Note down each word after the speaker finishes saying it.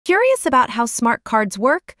Curious about how smart cards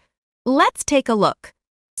work? Let's take a look.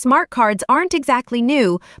 Smart cards aren't exactly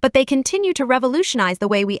new, but they continue to revolutionize the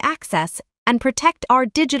way we access and protect our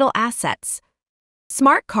digital assets.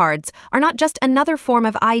 Smart cards are not just another form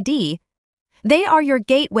of ID. They are your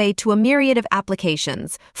gateway to a myriad of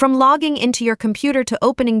applications, from logging into your computer to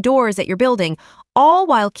opening doors at your building, all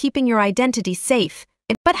while keeping your identity safe.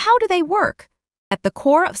 But how do they work? At the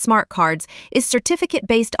core of smart cards is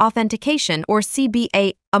certificate-based authentication, or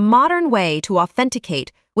CBA, a modern way to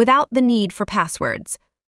authenticate without the need for passwords.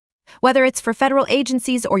 Whether it's for federal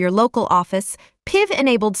agencies or your local office,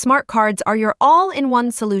 PIV-enabled smart cards are your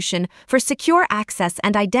all-in-one solution for secure access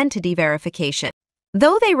and identity verification.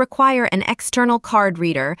 Though they require an external card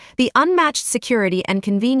reader, the unmatched security and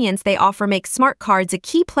convenience they offer make smart cards a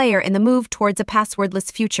key player in the move towards a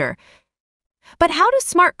passwordless future. But how do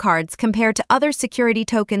smart cards compare to other security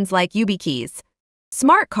tokens like YubiKeys?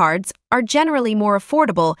 Smart cards are generally more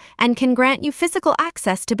affordable and can grant you physical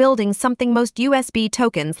access to buildings, something most USB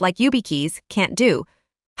tokens like YubiKeys can't do.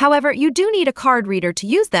 However, you do need a card reader to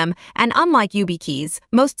use them, and unlike YubiKeys,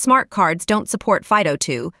 most smart cards don't support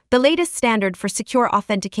FIDO2, the latest standard for secure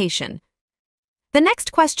authentication. The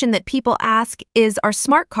next question that people ask is, are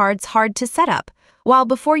smart cards hard to set up? While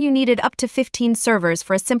before you needed up to 15 servers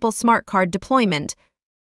for a simple smart card deployment,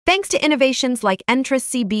 thanks to innovations like Entra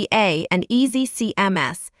CBA and Easy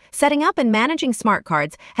CMS, setting up and managing smart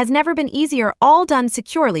cards has never been easier, all done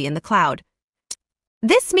securely in the cloud.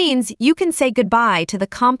 This means you can say goodbye to the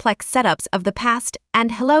complex setups of the past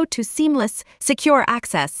and hello to seamless, secure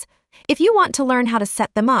access. If you want to learn how to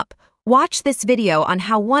set them up, watch this video on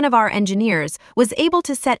how one of our engineers was able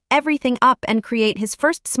to set everything up and create his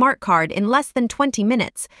first smart card in less than 20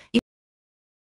 minutes.